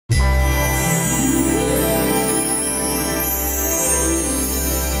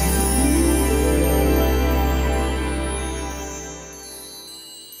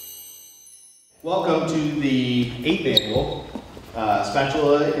to the 8th annual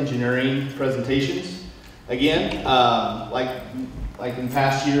Spatula Engineering Presentations. Again, like in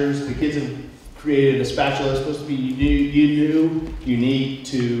past years, the kids have created a spatula. It's supposed to be unique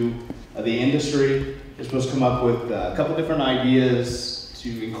to the industry. They're supposed to come up with a couple different ideas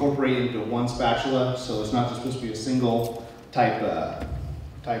to incorporate into one spatula, so it's not just supposed to be a single type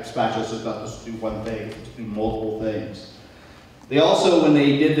spatula, so it's not supposed to do one thing, it's supposed to do multiple things. They also, when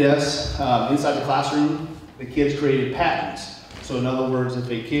they did this, inside the classroom, the kids created patents. So in other words, if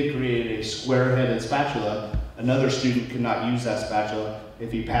a kid created a square-headed spatula, another student could not use that spatula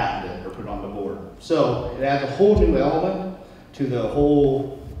if he patented it or put it on the board. So it adds a whole new element to the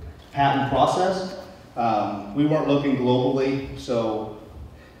whole patent process. We weren't looking globally, so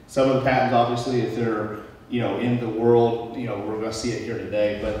some of the patents, obviously, if they're in the world, we're going to see it here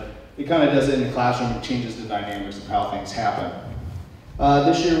today, but it kind of does it in the classroom. It changes the dynamics of how things happen.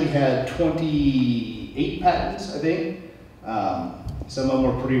 This year we had 28 patents, I think. Some of them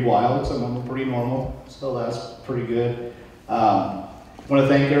were pretty wild, some of them were pretty normal, so that's pretty good. I want to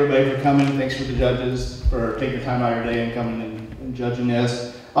thank everybody for coming. Thanks for the judges for taking time out of your day and coming and judging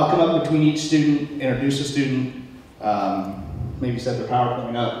this. I'll come up between each student, introduce a student, maybe set their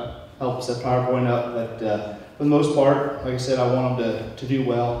PowerPoint up, help set PowerPoint up, but for the most part, like I said, I want them to do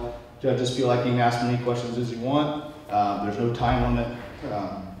well. Judges feel like you can ask them any questions as you want. There's no time limit,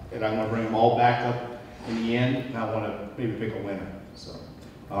 and I'm going to bring them all back up in the end, and I want to maybe pick a winner. So,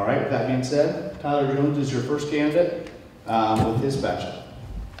 all right, with that being said, Tyler Jones is your first candidate with his spatula.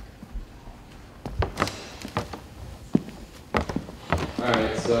 All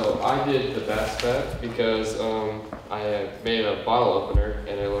right, so I did the bat spat because I made a bottle opener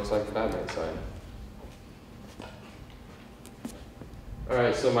and it looks like the Batman sign. All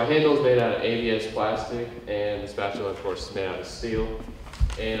right, so my handle is made out of ABS plastic and the spatula, of course, is made out of steel.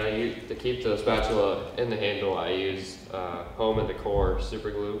 And to keep the spatula in the handle, I use Home and Decor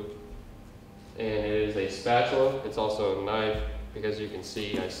super glue. And it is a spatula. It's also a knife because you can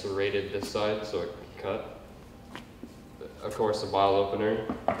see I serrated this side so it can cut. Of course, a bottle opener,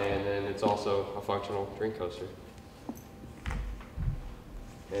 and then it's also a functional drink coaster.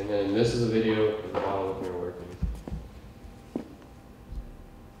 And then this is a video of the bottle opener working.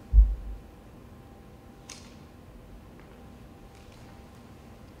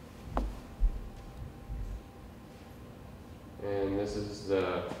 And this is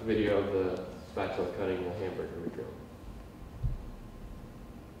the video of the spatula cutting the hamburger we grilled.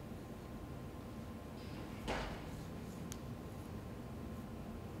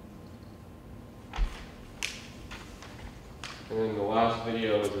 And then the last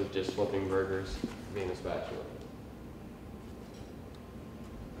video is of just flipping burgers being a spatula.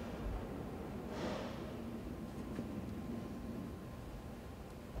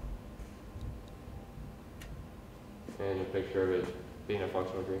 And a picture of it being a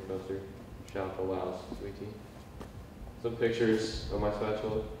functional drink coaster. Shout out to Laos, sweetie. Some pictures of my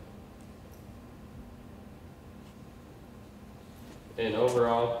spatula. And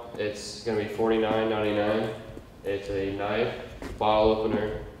overall, it's going to be $49.99. It's a knife, bottle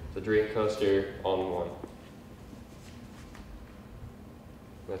opener, the drink coaster, all in one.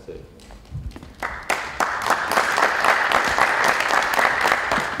 That's it.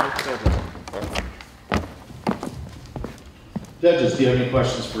 Judges, do you have any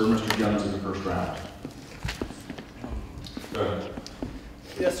questions for Mr. Jones in the first round? Go ahead.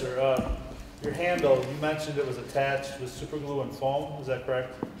 Yes, sir. Your handle, you mentioned it was attached with super glue and foam. Is that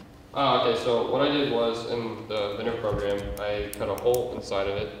correct? Okay, so what I did was, in the vendor program, I cut a hole inside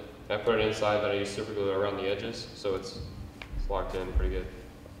of it. I put it inside, but I used super glue around the edges, so it's locked in pretty good.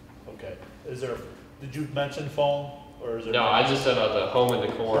 Okay. Did you mention foam? Or is there? No, I just said the Home and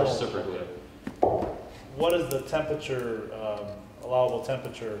Decor super glue. What is the temperature, allowable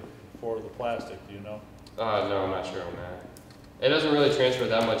temperature for the plastic, do you know? No, I'm not sure on that. It doesn't really transfer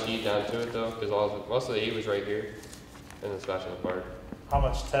that much heat down to it though, because most of the heat was right here in the spatula part. How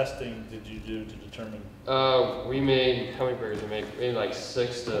much testing did you do to determine? We made, how many burgers did we make? We made like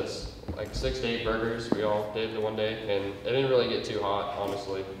 6 to 8 burgers we all did in one day, and it didn't really get too hot,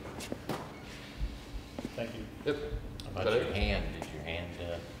 honestly. Thank you. Yep. How about your hand? Did your hand,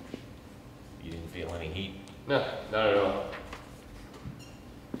 you didn't feel any heat? No, not at all.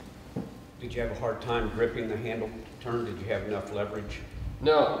 Did you have a hard time gripping the handle turn? Did you have enough leverage?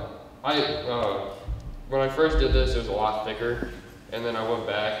 No, when I first did this, it was a lot thicker, and then I went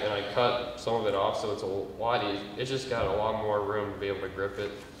back and I cut some of it off, so it's a lot easier. It's just got a lot more room to be able to grip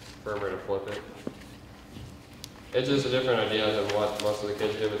it, firmer to flip it. It's just a different idea than what most of the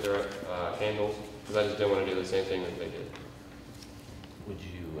kids did with their handles, because I just didn't want to do the same thing that they did. Would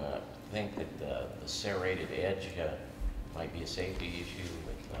you think that the serrated edge might be a safety issue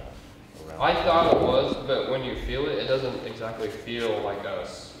with around? I thought it was, but when you feel it, it doesn't exactly feel like a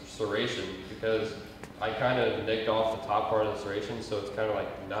serration because I kind of nicked off the top part of the serration, so it's kind of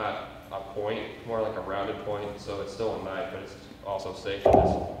like not a point, more like a rounded point, so it's still a knife, but it's also safe to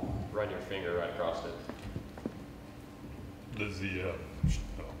just run your finger right across it. Does the,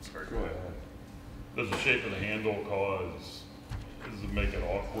 sorry, go ahead. Does the shape of the handle does it make it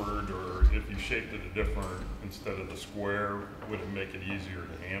awkward, or if you shaped it a different, instead of the square, would it make it easier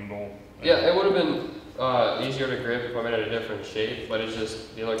to handle? Yeah, it would have been easier to grip if I made it a different shape, but it's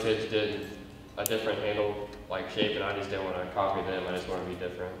just the other kids did a different handle like shape, and I just didn't want to copy them. I just want to be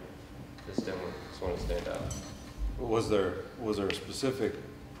different. Just want to stand out. Was there a specific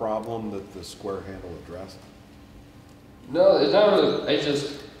problem that the square handle addressed? No, it's not really.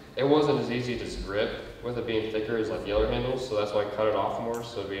 It wasn't as easy to grip with it being thicker as like the other handles, so that's why I cut it off more,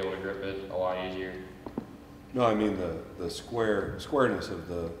 so to be able to grip it a lot easier. No, I mean the squareness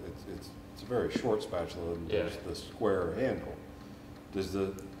of it's a very short spatula, and Yeah. there's the square handle. Does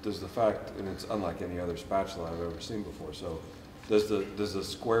the fact, and it's unlike any other spatula I've ever seen before, so does the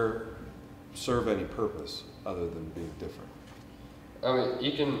square serve any purpose other than being different? I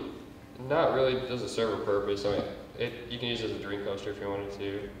mean, not really does it serve a purpose. I mean, you can use it as a drink coaster if you wanted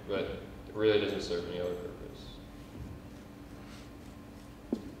to, but it really doesn't serve any other purpose.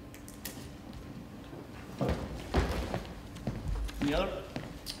 Any other?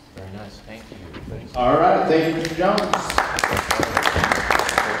 Very nice, thank you. All right, thank you, Mr. Jones.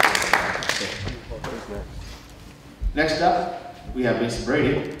 Next up, we have Mason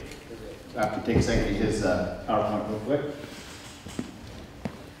Brady. I have to take a second to get his PowerPoint real quick.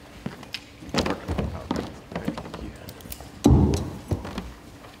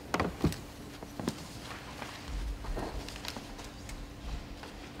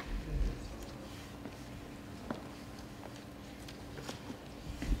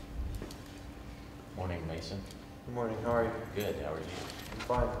 Morning, Mason. Good morning, how are you? Good, how are you? I'm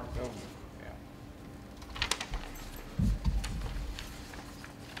fine. There it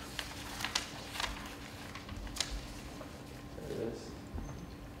is.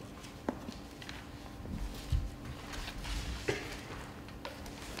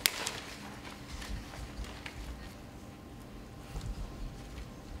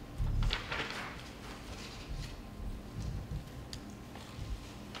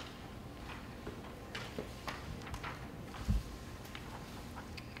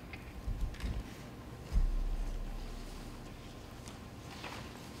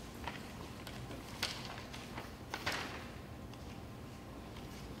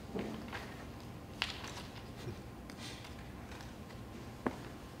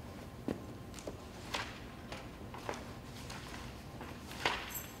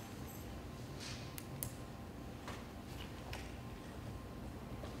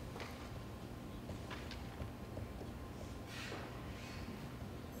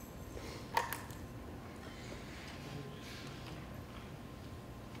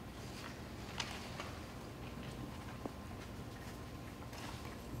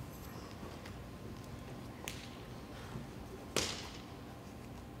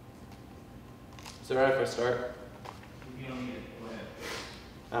 Is it right if I start? You don't need it, go ahead.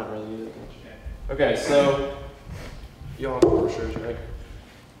 I don't really need it much. Okay, so you all have brochures, right?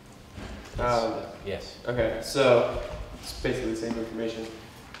 Yes. Okay, so it's basically the same information.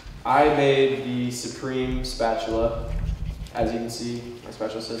 I made the Supreme spatula. As you can see, my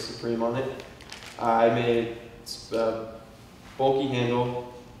spatula says Supreme on it. I made a bulky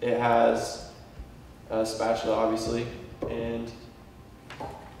handle. It has a spatula, obviously, and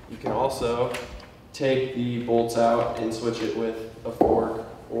you can also take the bolts out and switch it with a fork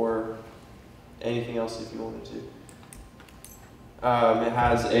or anything else if you wanted to. It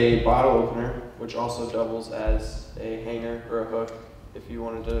has a bottle opener, which also doubles as a hanger or a hook if you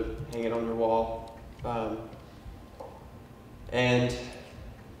wanted to hang it on your wall. And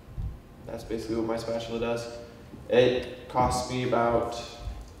that's basically what my spatula does. It costs me about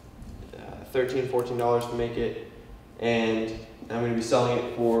 $13, $14 to make it, and I'm going to be selling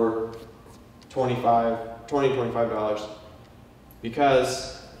it for $25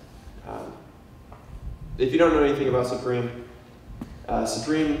 because if you don't know anything about Supreme,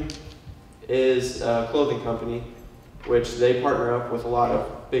 Supreme is a clothing company which they partner up with a lot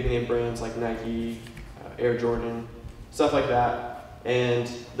of big name brands like Nike, Air Jordan, stuff like that. And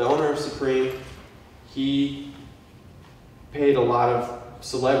the owner of Supreme, he paid a lot of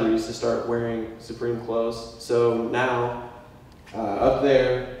celebrities to start wearing Supreme clothes. So now, up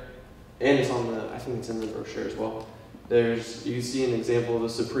there, and it's on I think it's in the brochure as well. you can see an example of a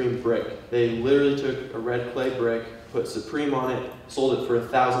Supreme brick. They literally took a red clay brick, put Supreme on it, sold it for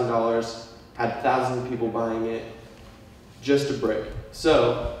 $1,000, had thousands of people buying it, just a brick.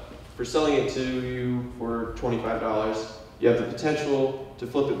 So, for selling it to you for $25, you have the potential to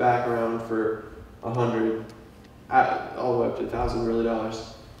flip it back around for $100, all the way up to $1,000 really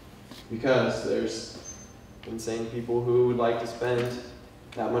dollars, because there's insane people who would like to spend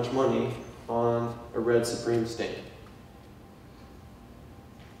that much money on a red Supreme stain.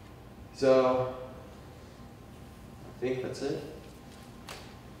 So, I think that's it.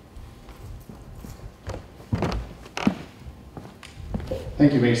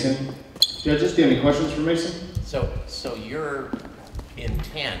 Thank you, Mason. Judges, do you have any questions for Mason? So your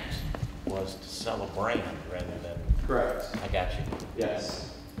intent was to sell a brand rather than, Correct. I got you.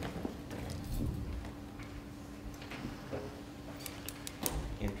 Yes.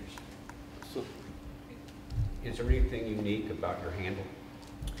 Interesting. So, is there anything unique about your handle,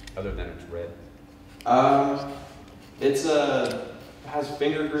 other than it's red? It has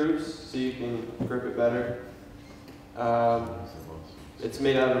finger grooves, so you can grip it better. It's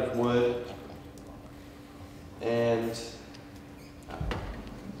made out of wood, and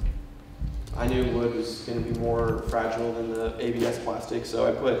I knew wood was going to be more fragile than the ABS plastic, so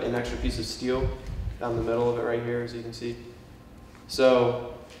I put an extra piece of steel down the middle of it right here, as you can see.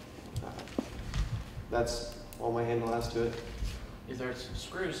 So that's all my handle has to it. Is there some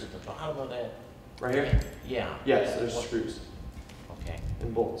screws at the bottom of that? Right here? Yeah. Yes, there's screws Okay.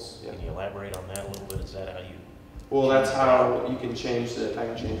 and bolts. Yeah. Can you elaborate on that a little bit? Is that how you? Well, that's how you can change it. I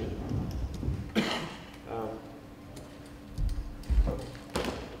can change it.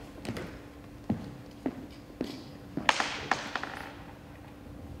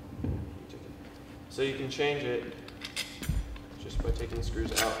 So you can change it just by taking the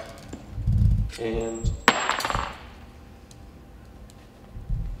screws out. And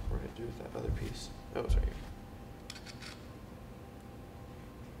what do I do with that other piece? Oh, it's right here.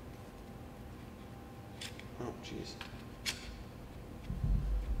 Oh, jeez.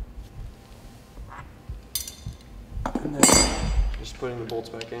 And then just putting the bolts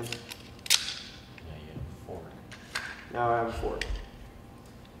back in. Now you have a fork. Now I have a fork.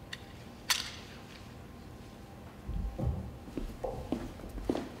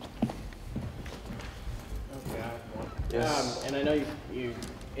 Okay, I have one. Yes. And I know you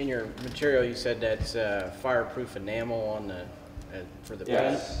in your material you said that's fireproof enamel on the for the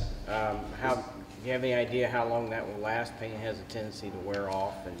Yes. paint. How do you have any idea how long that will last? Paint has a tendency to wear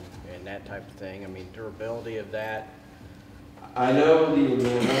off and that type of thing. I mean, durability of that. I know the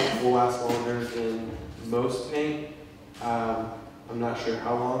enamel will last longer than most paint. I'm not sure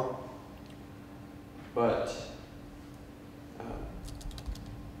how long, but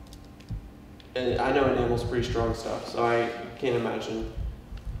and I know enamel's pretty strong stuff, so I can't imagine.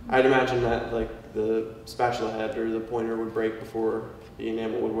 I'd imagine that like the spatula head or the pointer would break before the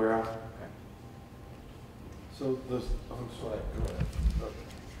enamel would wear off. So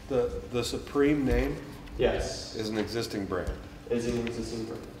the Supreme name Yes, is an existing brand, is an existing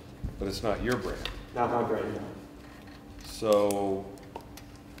brand, but it's not your brand. not my brand. No. So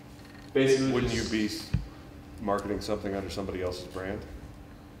Basically, wouldn't you just- be marketing something under somebody else's brand?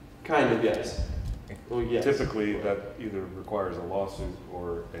 Kind of, yes. Well, yes. Typically, that either requires a lawsuit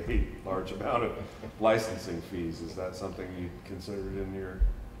or a large amount of licensing fees. Is that something you considered in your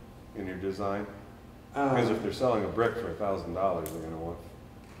design? Because if they're selling a brick for $1,000, they're going to want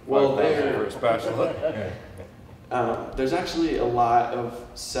Well, $5,000 for a spatula. There's actually a lot of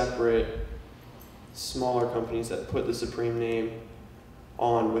separate smaller companies that put the Supreme name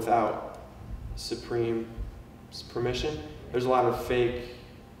on without Supreme's permission. There's a lot of fake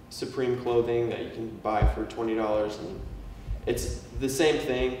Supreme clothing that you can buy for $20, and it's the same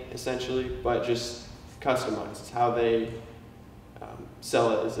thing essentially, but just customized. It's how they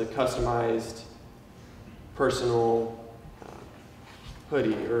sell it as a customized personal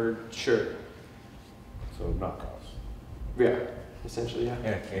hoodie or shirt. So knockoffs. Yeah, essentially, yeah.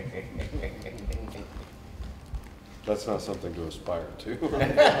 That's not something to aspire to.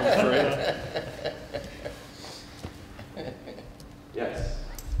 I'm afraid. Yes.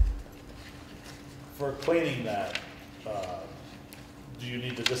 For cleaning that, do you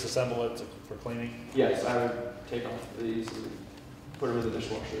need to disassemble it for cleaning? Yes, I would take off these and put them in the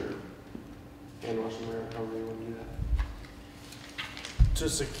dishwasher, hand wash them, or however you want to do that. To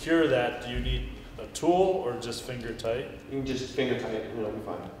secure that, do you need a tool or just finger tight? You can just finger tight and it'll be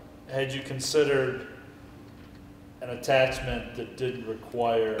fine. Had you considered an attachment that didn't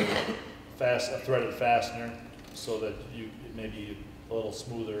require a threaded fastener so that you maybe a little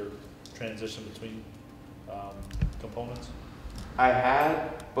smoother transition between components? I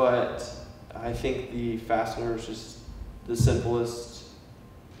had, but I think the fastener is just the simplest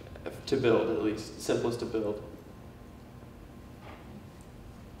to build, at least. Simplest to build.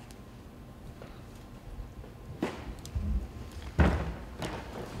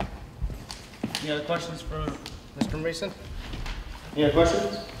 Any other questions for Mr. Mason? Any other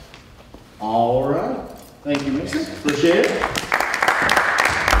questions? All right. Thank you, Mason. Appreciate it.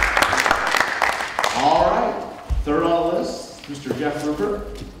 All right. Third on the list, Mr. Jeff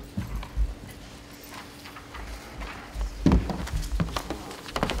Rupert.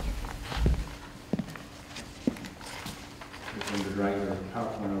 Just going to drag the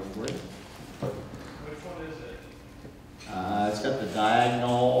PowerPoint over for you. Which one is it? It's got the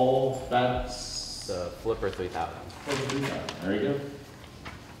diagonal, that's The Flipper 3000. there you go.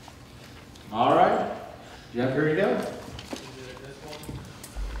 All right. Jeff, here you go. Is it this one?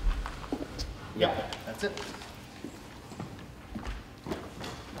 Yeah, that's it.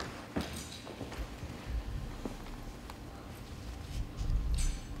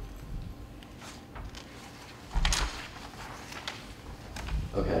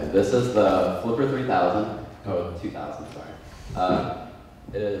 Okay, this is the Flipper 3000, oh 2000, sorry.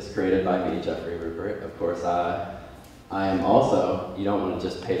 It is created by me, Jeffrey Rupert. Of course, I am also, you don't want to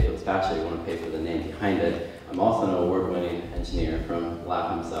just pay for the spatula, you want to pay for the name behind it. I'm also an award-winning engineer from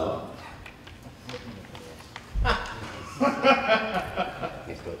Lab himself.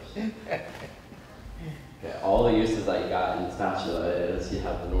 Okay, all the uses that you got in the spatula is you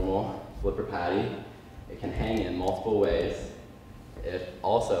have the normal flipper patty. It can hang in multiple ways. It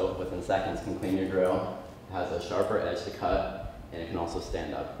also, within seconds, can clean your grill. It has a sharper edge to cut, and it can also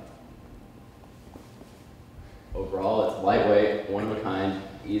stand up. Overall, it's lightweight, one of a kind,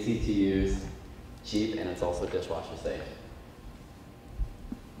 easy to use, cheap, and it's also dishwasher safe.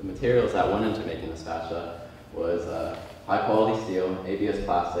 The materials that went into making the spatula was high quality steel, ABS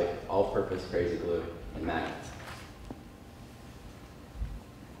plastic, all-purpose crazy glue, and magnets.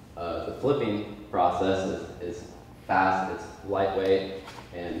 The flipping process is fast, it's lightweight,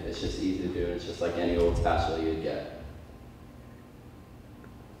 and it's just easy to do. It's just like any old spatula you'd get.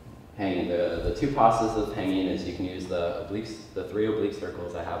 Hanging, the two processes of hanging is you can use the obliques, the 3 oblique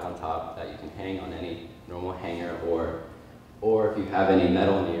circles I have on top that you can hang on any normal hanger, or if you have any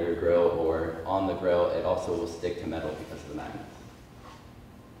metal near your grill or on the grill, it also will stick to metal because of the magnets.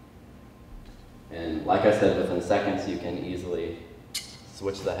 And like I said, within seconds you can easily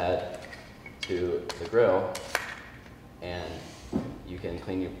switch the head to the grill, and you can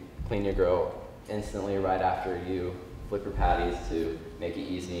clean your grill instantly right after you flip your patties to make it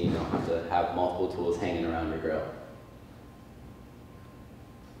easy. You don't have to have multiple tools hanging around your grill.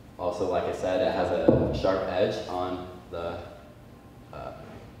 Also, like I said, it has a sharp edge on the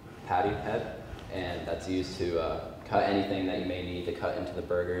patty head, and that's used to cut anything that you may need to cut into the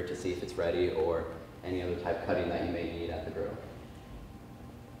burger to see if it's ready, or any other type of cutting that you may need at the grill.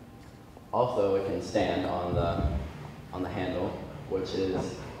 Also, it can stand on the handle, which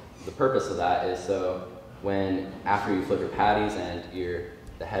is, the purpose of that is so when, after you flip your patties and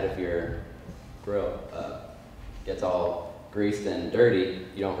the head of your grill gets all greased and dirty,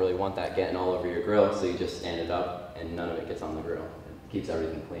 you don't really want that getting all over your grill, so you just stand it up and none of it gets on the grill. It keeps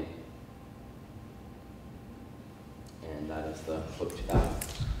everything clean. And that is the Flip 2000.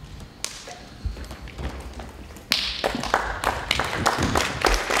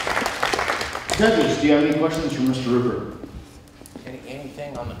 Judges, do you have any questions for Mr. Rupert?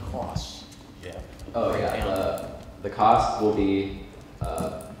 Anything on the costs? Yeah. Oh yeah, the cost will be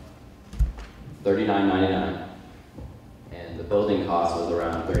 $39.99, and the building cost was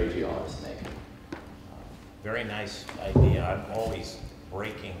around $32 to make. Very nice idea. I'm always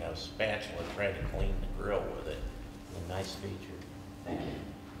breaking a spatula trying to clean the grill with it. A nice feature. Thank you.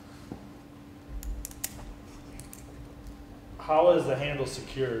 How is the handle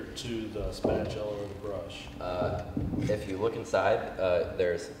secured to the spatula or the brush? If you look inside,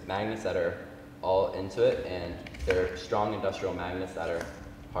 there's magnets that are all into it, and they're strong industrial magnets that are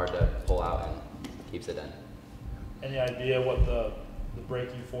hard to pull out and keeps it in. Any idea what the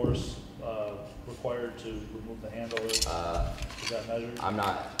braking force required to remove the handle is? Is that measured? I'm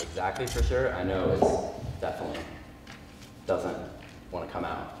not exactly for sure. I know it's definitely doesn't want to come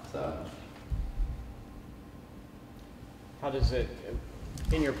out, so. How does it,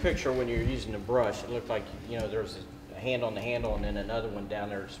 in your picture when you're using the brush, it looked like, you know, there's a hand on the handle and then another one down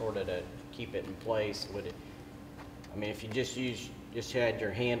there sort of to keep it in place. Would it, I mean, if you just had your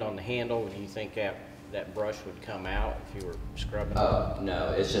hand on the handle, do you think that brush would come out if you were scrubbing it?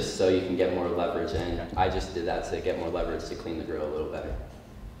 No, it's just so you can get more leverage in. I just did that to get more leverage to clean the grill a little better.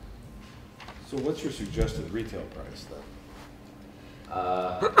 So what's your suggested retail price then?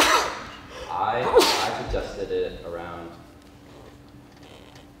 I suggested it around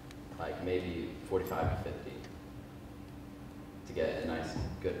like maybe 45 to 50 to get a nice,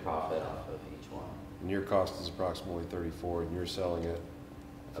 good profit off of each one. And your cost is approximately 34 and you're selling it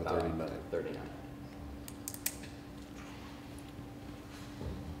for About 39. 39.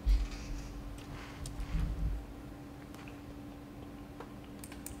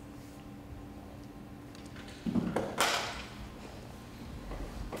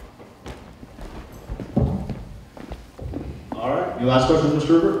 All right, your last question,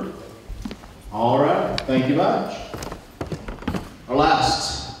 Mr. Rupert? All right, thank you much. Our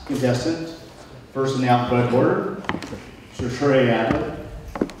last contestant, first in the alphabetical order, Mr. Trey Adler.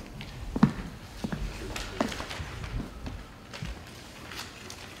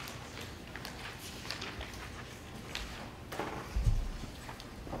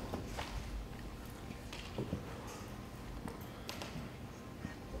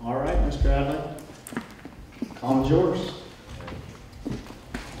 All right, Mr. Adler, call is yours.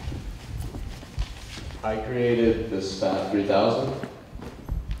 I created the Spat 3000.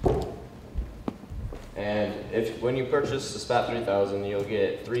 And when you purchase the Spat 3000, you'll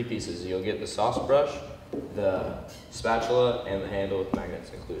get 3 pieces. You'll get the sauce brush, the spatula, and the handle with magnets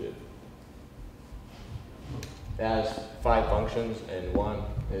included. It has 5 functions, and one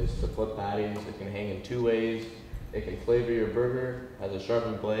is to flip patties. It can hang in 2 ways. It can flavor your burger, has a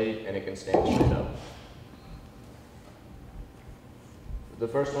sharpened blade, and it can stand straight up. The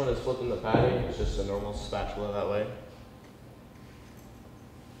first one is flipping the patty. It's just a normal spatula that way.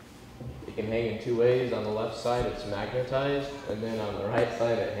 It can hang in 2 ways. On the left side, it's magnetized, and then on the right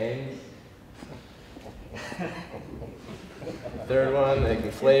side, it hangs. Third one, it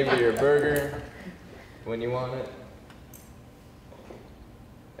can flavor your burger when you want it.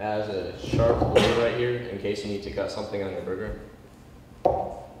 It has a sharp blade right here in case you need to cut something on your burger.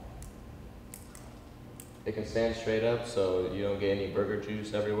 It can stand straight up so you don't get any burger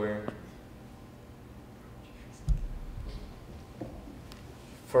juice everywhere.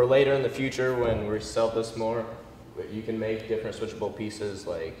 For later in the future when we sell this more, you can make different switchable pieces,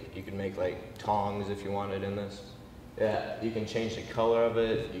 like you can make like tongs if you wanted in this. Yeah, you can change the color of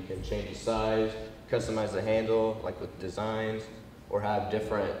it, you can change the size, customize the handle like with designs, or have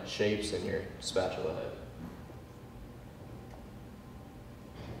different shapes in your spatula head.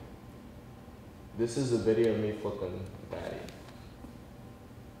 This is a video of me flipping the patty.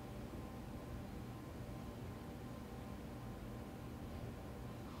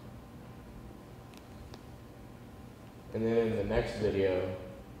 And then in the next video,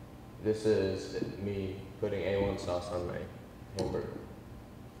 this is me putting A1 sauce on my hamburger.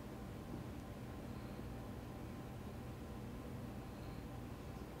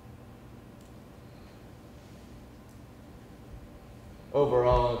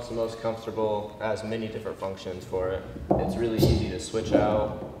 Overall, it's the most comfortable, has many different functions for it. It's really easy to switch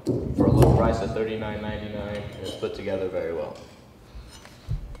out for a low price of $39.99, and it's put together very well.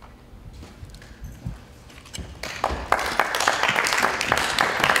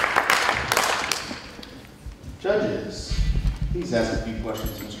 Judges, please ask a few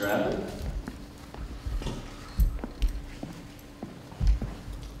questions, Mr. Adler.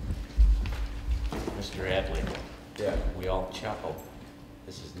 Mr. Adley, Yeah. we all chuckle.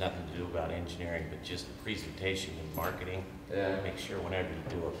 This has nothing to do about engineering, but just presentation and marketing. Yeah. Make sure whenever you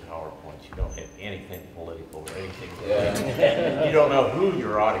do a PowerPoint, you don't hit anything political or anything. Yeah. You don't know who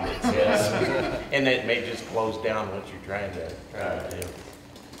your audience is. Yeah. And it may just close down what you're trying to do.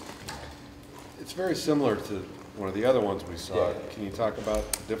 It's very similar to one of the other ones we saw. Yeah. Can you talk about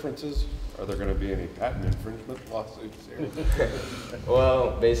differences? Are there going to be any patent infringement lawsuits here?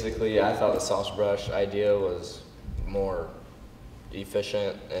 Well, basically, I thought the sauce brush idea was more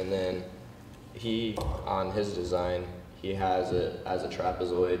efficient, and then on his design, he has it as a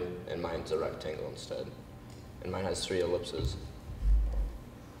trapezoid, and mine's a rectangle instead. And mine has 3 ellipses.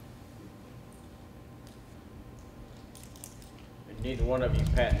 Neither one of you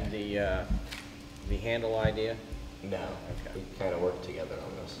patented the handle idea? No, we kind of worked together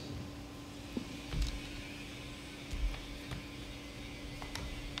on this.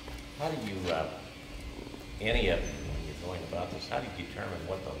 How do you, any of you, when you're going about this, how do you determine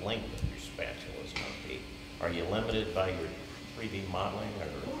what the length of your spatula is going to be? Are you limited by your 3D modeling, or?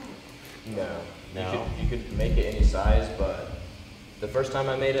 No. No? You could make it any size, but the first time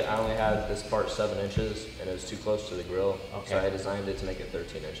I made it, I only had this part 7 inches, and it was too close to the grill. So Okay. I designed it to make it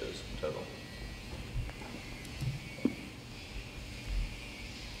 13 inches total.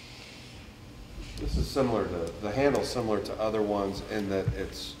 This is similar to, the handle's similar to other ones in that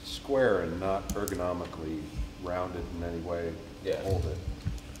it's square and not ergonomically rounded in any way to Yeah. hold it.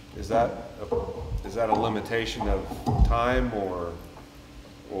 Is that a limitation of time or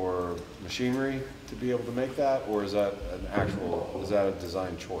machinery to be able to make that, or is that is that a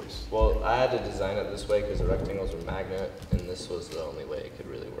design choice? Well, I had to design it this way because the rectangles were magnet, and this was the only way it could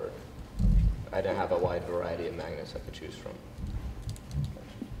really work. I didn't have a wide variety of magnets I could choose from.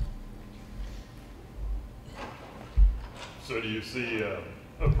 So do you see a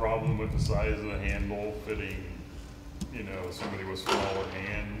problem with the size of the handle fitting, you know, somebody with smaller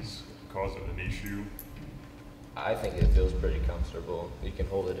hands, cause it an issue? I think it feels pretty comfortable. You can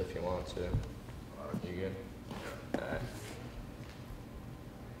hold it if you want to. You good? Alright.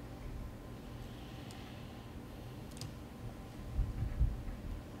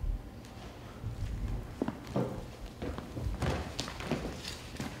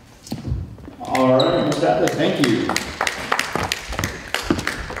 All right, Ms. Bradley, thank you.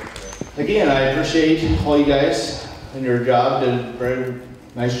 Again, I appreciate all you guys and your job. Did a very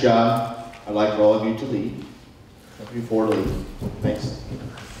nice job. I'd like for all of you to leave. Before to leave. Thanks.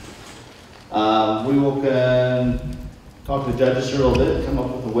 We will talk to the judges here a little bit, come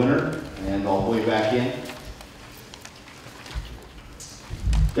up with a winner, and I'll pull you back in.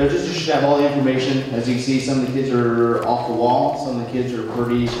 Judges should have all the information. As you see, some of the kids are off the wall, some of the kids are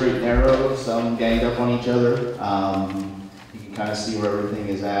pretty straight and narrow, some ganged up on each other. You can kind of see where everything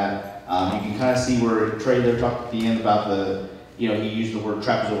is at. You can kind of see where Trey there talked at the end about he used the word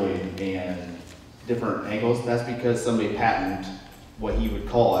trapezoid and different angles. That's because somebody patented what he would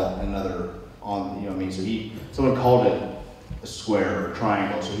call it So someone called it a square or a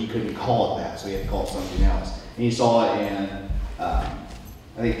triangle, so he couldn't call it that, so he had to call it something else. And you saw it in,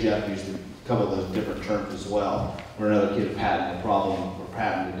 I think Jeff used a couple of those different terms as well, where another kid patented a problem or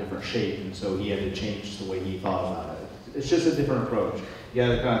patented a different shape, and so he had to change the way he thought about it. It's just a different approach. You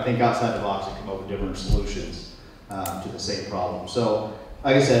gotta kind of think outside the box and come up with different solutions to the same problem. So,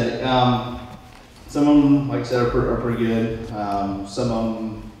 like I said, some of them, like I said, are pretty good. Some of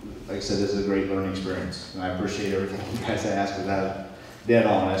them, like I said, this is a great learning experience, and I appreciate everything you guys asked, because that dead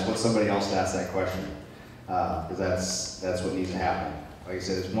on. I just want somebody else to ask that question, because that's what needs to happen. Like I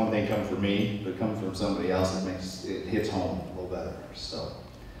said, it's one thing coming from me, but coming from somebody else, it hits home a little better. So,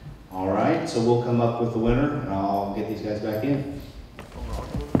 all right, so we'll come up with the winner, and I'll get these guys back in.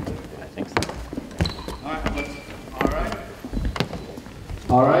 I think so.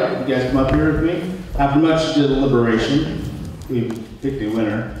 All right, you guys come up here with me. After much deliberation, we picked a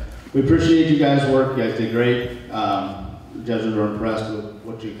winner. We appreciate you guys' work. You guys did great. The judges were impressed with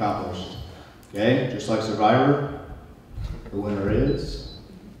what you accomplished. Okay, just like Survivor, the winner is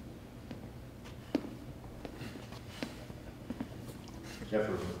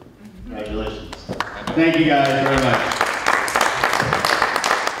Jeffrey. Congratulations. Thank you guys very much.